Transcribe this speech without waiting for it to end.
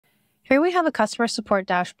Here we have a customer support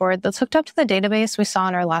dashboard that's hooked up to the database we saw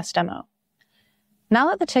in our last demo. Now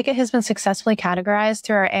that the ticket has been successfully categorized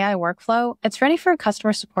through our AI workflow, it's ready for a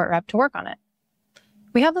customer support rep to work on it.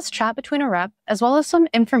 We have this chat between a rep, as well as some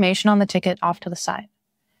information on the ticket off to the side.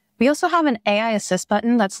 We also have an AI assist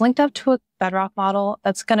button that's linked up to a Bedrock model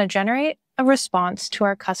that's going to generate a response to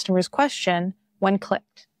our customer's question when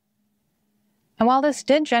clicked. And while this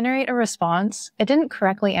did generate a response, it didn't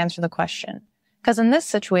correctly answer the question. Because in this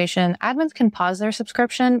situation, admins can pause their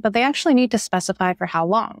subscription, but they actually need to specify for how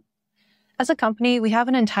long. As a company, we have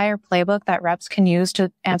an entire playbook that reps can use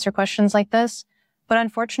to answer questions like this, but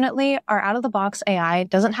unfortunately, our out-of-the-box AI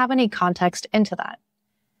doesn't have any context into that.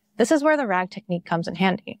 This is where the RAG technique comes in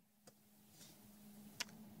handy.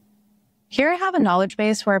 Here I have a knowledge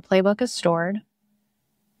base where a playbook is stored,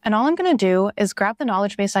 and all I'm going to do is grab the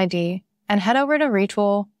knowledge base ID and head over to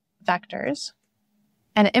Retool Vectors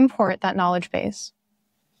and import that knowledge base.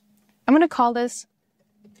 I'm going to call this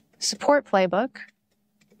Support Playbook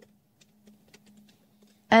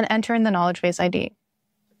and enter in the knowledge base ID.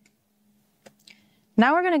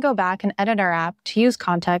 Now we're going to go back and edit our app to use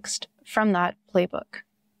context from that playbook.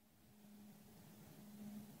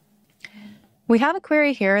 We have a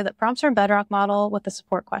query here that prompts our Bedrock model with a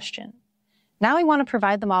support question. Now we want to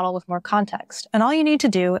provide the model with more context, and all you need to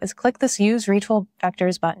do is click this Use Retool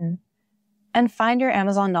Vectors button and find your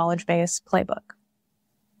Amazon knowledge base playbook.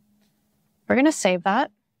 We're going to save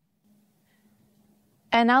that.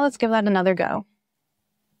 And now let's give that another go.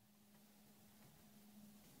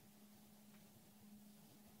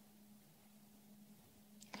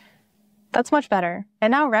 That's much better. It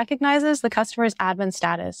now recognizes the customer's admin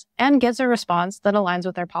status and gives a response that aligns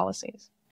with their policies.